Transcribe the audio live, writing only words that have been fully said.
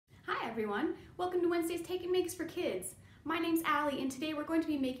everyone, welcome to Wednesday's Take and Makes for Kids. My name's Allie and today we're going to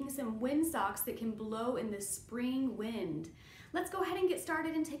be making some wind socks that can blow in the spring wind. Let's go ahead and get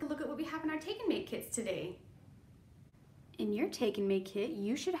started and take a look at what we have in our Take and Make kits today. In your Take and Make kit,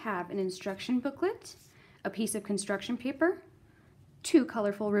 you should have an instruction booklet, a piece of construction paper, 2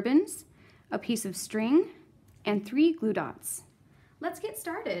 colorful ribbons, a piece of string, and 3 glue dots. Let's get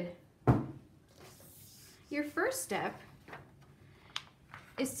started. Your first step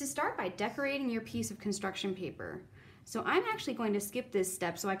is to start by decorating your piece of construction paper. So I'm actually going to skip this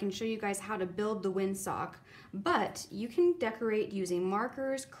step so I can show you guys how to build the windsock, but you can decorate using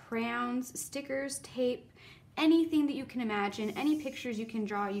markers, crayons, stickers, tape, anything that you can imagine, any pictures you can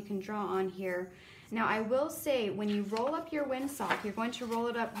draw on here. Now I will say, when you roll up your windsock, you're going to roll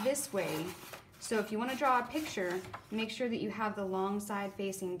it up this way. So if you want to draw a picture, make sure that you have the long side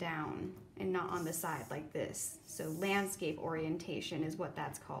facing down and not on the side like this. So landscape orientation is what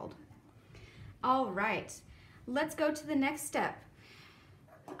that's called. All right, let's go to the next step.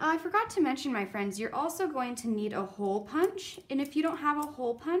 I forgot to mention, my friends, you're also going to need a hole punch. And if you don't have a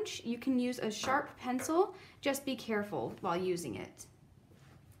hole punch, you can use a sharp pencil. Just be careful while using it.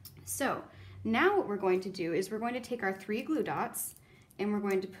 So now what we're going to do is we're going to take our 3 glue dots and we're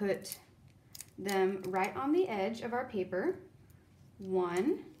going to put them right on the edge of our paper.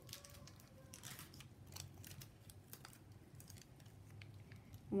 1,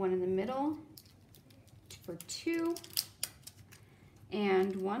 1 in the middle for 2,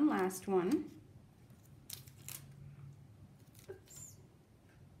 and 1 last one. Oops.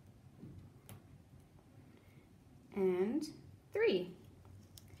 And 3.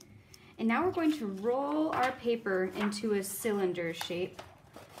 And now we're going to roll our paper into a cylinder shape,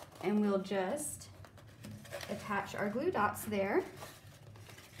 and we'll just attach our glue dots there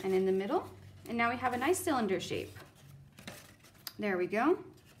and in the middle, and now we have a nice cylinder shape. There we go.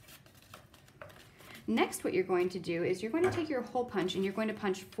 Next, what you're going to do is you're going to take your hole punch and you're going to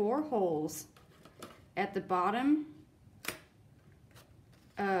punch 4 holes at the bottom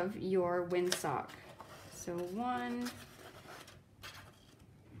of your windsock. So 1,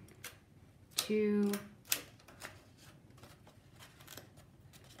 2,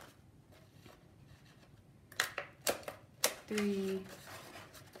 3,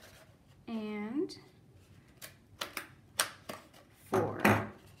 and 4.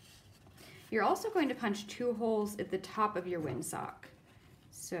 You're also going to punch 2 holes at the top of your windsock.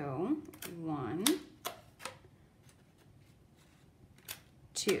 So 1,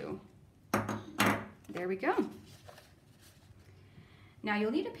 2. There we go. Now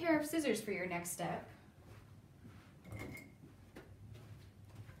you'll need a pair of scissors for your next step.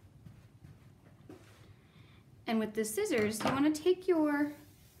 And with the scissors, you want to take your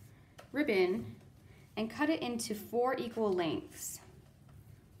ribbon and cut it into 4 equal lengths.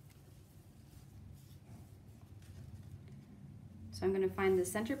 So I'm going to find the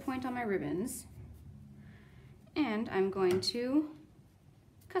center point on my ribbons, and I'm going to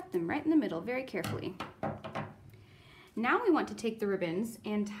cut them right in the middle very carefully. Now we want to take the ribbons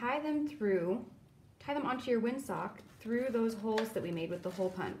and tie them onto your windsock through those holes that we made with the hole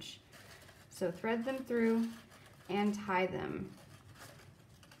punch. So thread them through and tie them.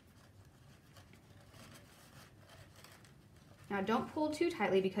 Now don't pull too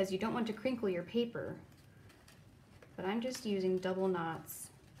tightly because you don't want to crinkle your paper, but I'm just using double knots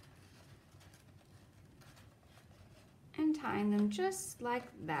and tying them just like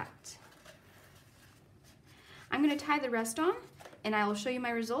that. I'm going to tie the rest on and I will show you my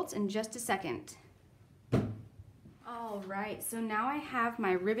results in just a second. All right, so now I have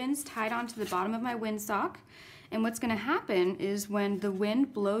my ribbons tied onto the bottom of my windsock, and what's going to happen is when the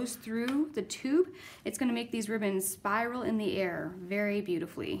wind blows through the tube, it's going to make these ribbons spiral in the air very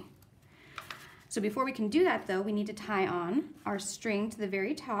beautifully. So before we can do that though, we need to tie on our string to the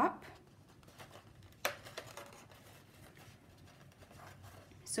very top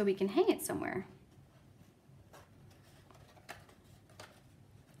so we can hang it somewhere.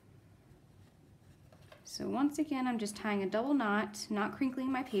 So once again, I'm just tying a double knot, not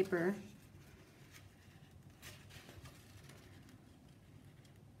crinkling my paper.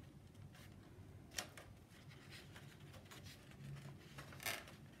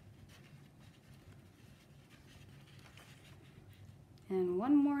 And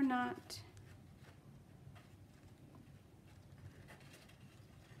 1 more knot.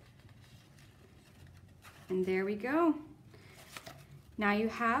 And there we go. Now you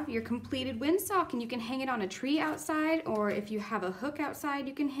have your completed windsock, and you can hang it on a tree outside, or if you have a hook outside,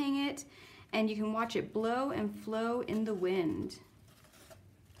 you can hang it, and you can watch it blow and flow in the wind.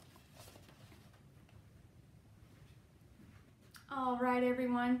 All right,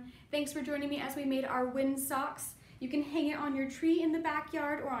 everyone. Thanks for joining me as we made our wind socks. You can hang it on your tree in the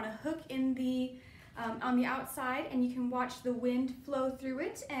backyard or on a hook in the on the outside, and you can watch the wind flow through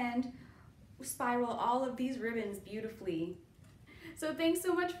it and spiral all of these ribbons beautifully. So thanks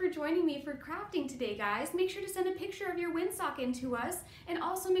so much for joining me for crafting today, guys. Make sure to send a picture of your windsock in to us, and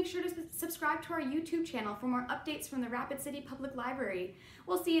also make sure to subscribe to our YouTube channel for more updates from the Rapid City Public Library.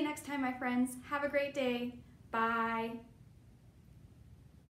 We'll see you next time, my friends. Have a great day. Bye.